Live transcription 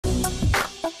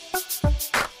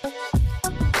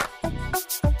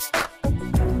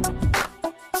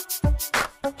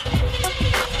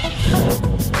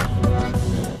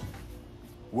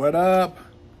What up?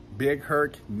 Big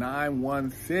Herc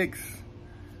 916.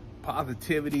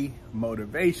 Positivity,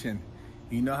 motivation.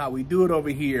 You know how we do it over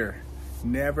here.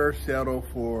 Never settle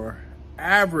for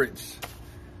average.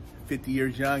 50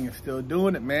 years young and still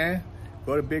doing it, man.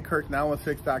 Go to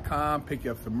bigherc916.com, pick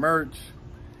you up some merch,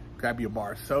 grab your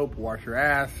bar of soap, wash your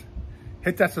ass.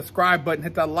 Hit that subscribe button,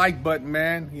 hit that like button,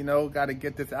 man. You know, got to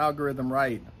get this algorithm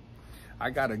right. I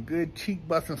got a good cheek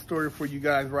busting story for you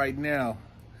guys right now.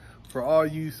 For all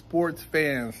you sports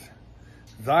fans,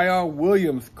 Zion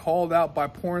Williams called out by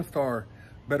porn star.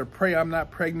 Better pray I'm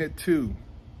not pregnant too.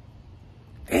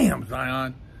 Damn,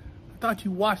 Zion. I thought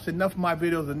you watched enough of my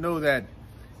videos to know that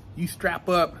you strap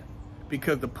up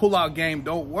because the pullout game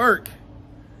don't work.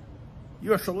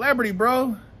 You're a celebrity,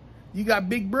 bro. You got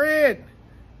big bread.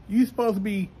 You supposed to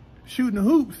be shooting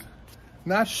hoops,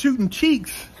 not shooting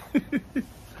cheeks.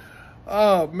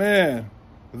 Oh, man.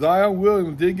 Zion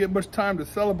Williams didn't get much time to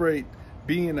celebrate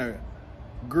being a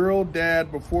girl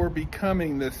dad before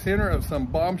becoming the center of some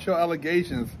bombshell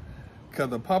allegations, because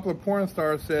the popular porn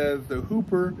star says the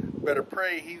hooper better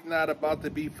pray he's not about to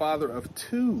be father of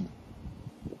two.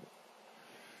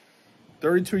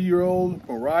 32-year-old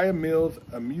Mariah Mills,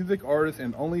 a music artist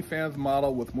and OnlyFans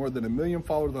model with more than 1 million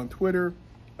followers on Twitter,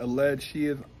 alleged she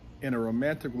is in a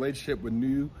romantic relationship with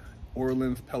New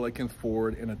Orleans Pelicans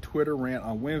forward in a Twitter rant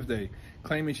on Wednesday,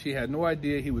 claiming she had no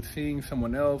idea he was seeing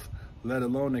someone else, let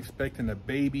alone expecting a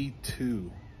baby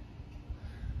too.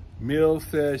 Mills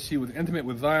says she was intimate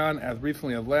with Zion as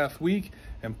recently as last week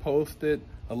and posted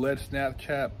alleged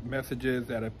Snapchat messages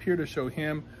that appear to show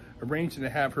him arranging to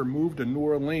have her move to New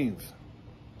Orleans.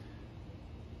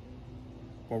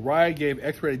 Mariah gave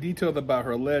X-rated details about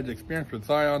her alleged experience with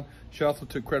Zion. She also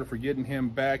took credit for getting him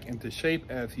back into shape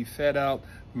as he sat out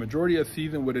the majority of the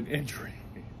season with an injury.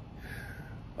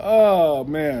 Oh,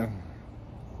 man.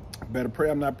 Better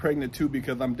pray I'm not pregnant too,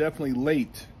 because I'm definitely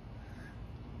late,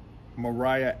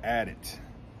 Mariah added.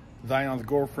 Zion's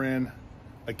girlfriend,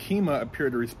 Akima,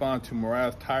 appeared to respond to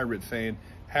Mariah's tirade, saying,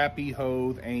 "Happy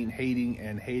hoes ain't hating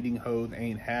and hating hoes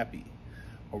ain't happy."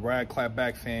 Mariah clapped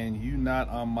back, saying, "You not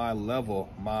on my level,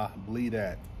 ma, bleed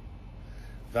at."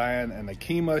 Zion and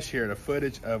Akima shared a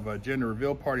footage of a gender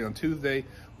reveal party on Tuesday,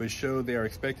 which showed they are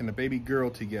expecting a baby girl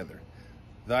together.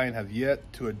 Zion has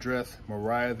yet to address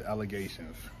Mariah's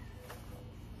allegations.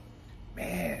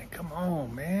 Man, come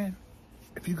on, man.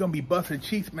 If you're going to be busting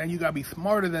cheeks, man, you got to be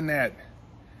smarter than that.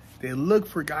 They look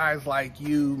for guys like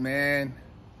you, man.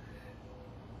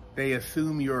 They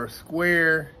assume you're a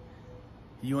square.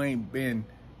 You ain't been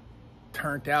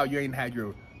turned out. You ain't had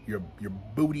your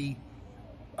booty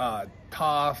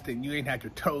tossed, and you ain't had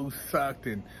your toes sucked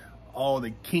and all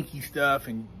the kinky stuff,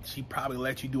 and she probably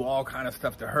let you do all kind of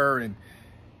stuff to her, and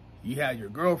you had your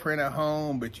girlfriend at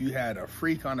home, but you had a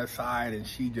freak on the side, and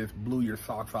she just blew your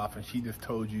socks off, and she just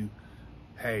told you,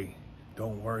 hey,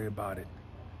 don't worry about it.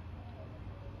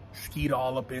 Skeet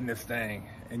all up in this thing.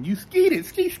 And you skeeted.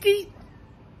 Skeet.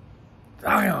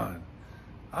 Zion,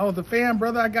 I was a fan,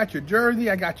 brother. I got your jersey.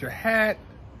 I got your hat.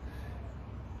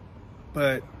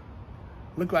 But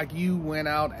look like you went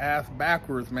out ass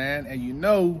backwards, man. And you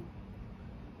know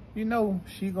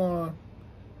she gonna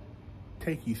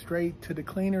take you straight to the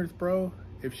cleaners, bro,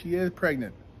 if she is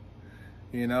pregnant.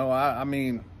 You know, I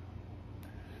mean,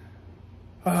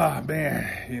 oh,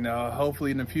 man, you know,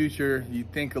 hopefully in the future you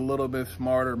think a little bit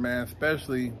smarter, man,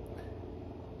 especially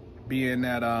being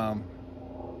that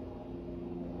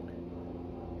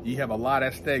you have a lot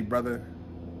at stake, brother.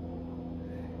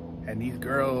 And these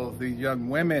girls, these young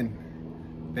women,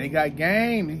 they got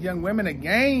game. These young women are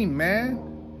game, man.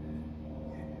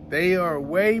 They are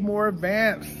way more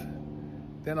advanced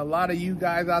than a lot of you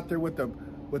guys out there with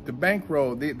the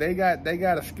bankroll. They got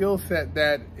a skill set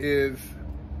that is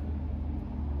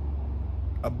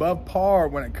above par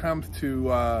when it comes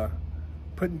to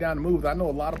putting down the moves. I know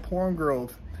a lot of porn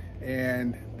girls,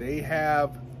 and they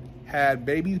have had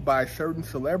babies by certain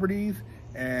celebrities,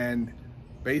 and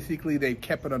basically they've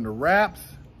kept it under wraps,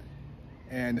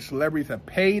 and the celebrities have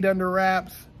paid under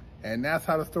wraps, and that's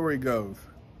how the story goes.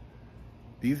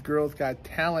 These girls got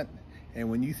talent, and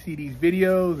when you see these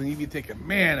videos and you be thinking,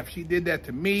 man, if she did that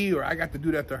to me, or I got to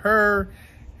do that to her,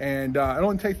 and it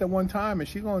only takes that one time, and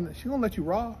she gonna let you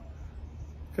raw,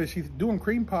 because she's doing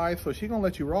cream pie, so she gonna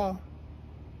let you raw.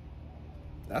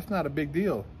 That's not a big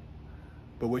deal.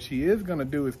 But what she is gonna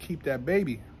do is keep that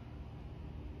baby.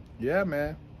 Yeah,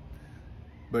 man.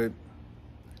 But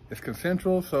it's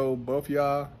consensual, so both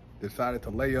y'all decided to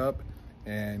lay up,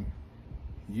 and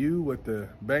you with the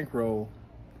bankroll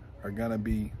are gonna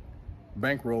be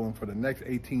bankrolling for the next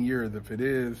 18 years if it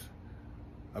is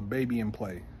a baby in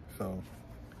play. So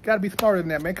Got to be smarter than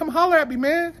that, man. Come holler at me,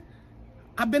 man.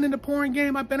 I've been in the porn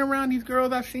game. I've been around these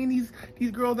girls. I've seen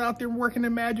these girls out there working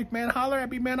in magic, man. Holler at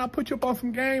me, man. I'll put you up on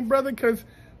some game, brother, because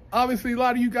obviously a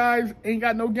lot of you guys ain't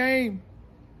got no game.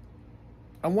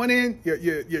 On one end,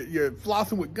 you're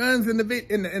flossing with guns in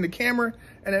the camera,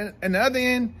 and the other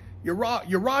end, you're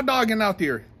raw dogging out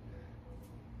there.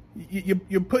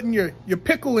 You're putting your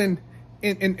pickle in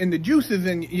the juices,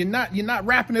 and you're not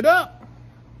wrapping it up.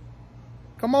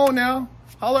 Come on now,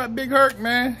 holler at Big Herc,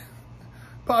 man.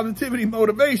 Positivity,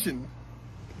 motivation.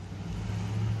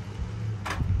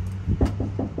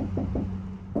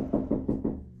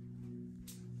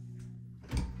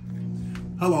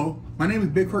 Hello, my name is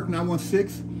Big Herc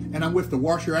 916, and I'm with the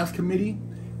Wash Your Ass Committee,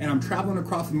 and I'm traveling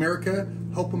across America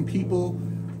helping people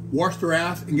wash their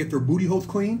ass and get their booty holes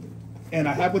clean. And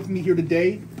I have with me here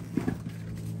today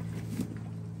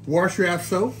Wash Your Ass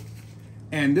soap,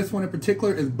 and this one in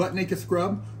particular is Butt Naked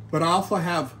Scrub, but I also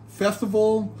have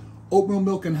Festival, Oatmeal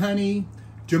Milk and Honey,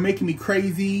 Jamaican Me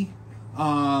Crazy,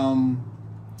 Monkey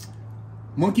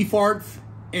Farts,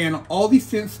 and all these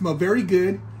scents smell very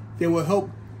good. They will help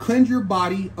cleanse your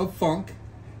body of funk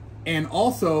and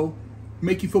also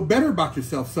make you feel better about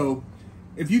yourself. So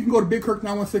if you can go to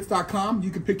BigHerc916.com, you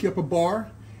can pick you up a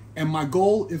bar. And my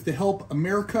goal is to help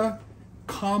America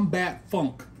combat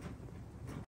funk.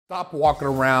 Stop walking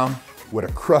around with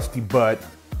a crusty butt,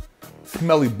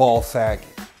 smelly ball sack,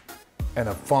 and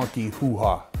a funky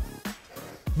hoo-ha.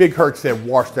 Big Herc said,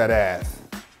 wash that ass.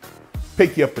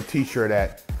 Pick you up a t-shirt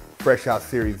at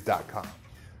FreshOutSeries.com.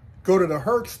 Go to the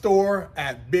Herc store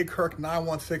at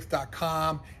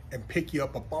BigHerc916.com and pick you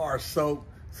up a bar of soap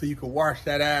so you can wash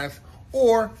that ass,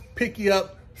 or pick you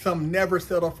up some Never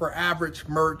Settle for Average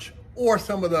merch, or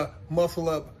some of the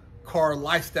Muscleup Car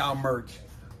Lifestyle merch.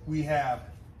 We have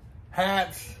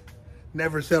hats,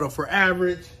 Never Settle for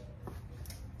Average.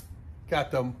 Got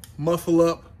the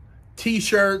Muscleup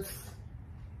t-shirts.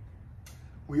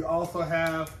 We also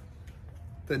have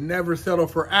the Never Settle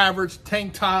for Average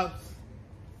tank tops.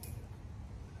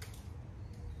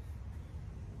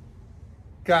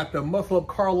 Got the Muscleup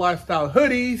Car Lifestyle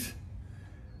hoodies.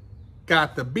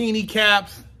 Got the beanie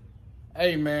caps.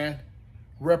 Hey man,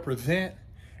 represent.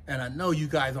 And I know you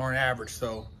guys aren't average,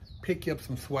 so pick you up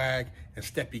some swag and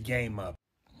step your game up.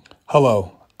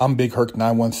 Hello, I'm Big Herc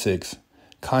 916.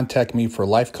 Contact me for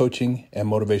life coaching and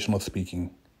motivational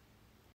speaking.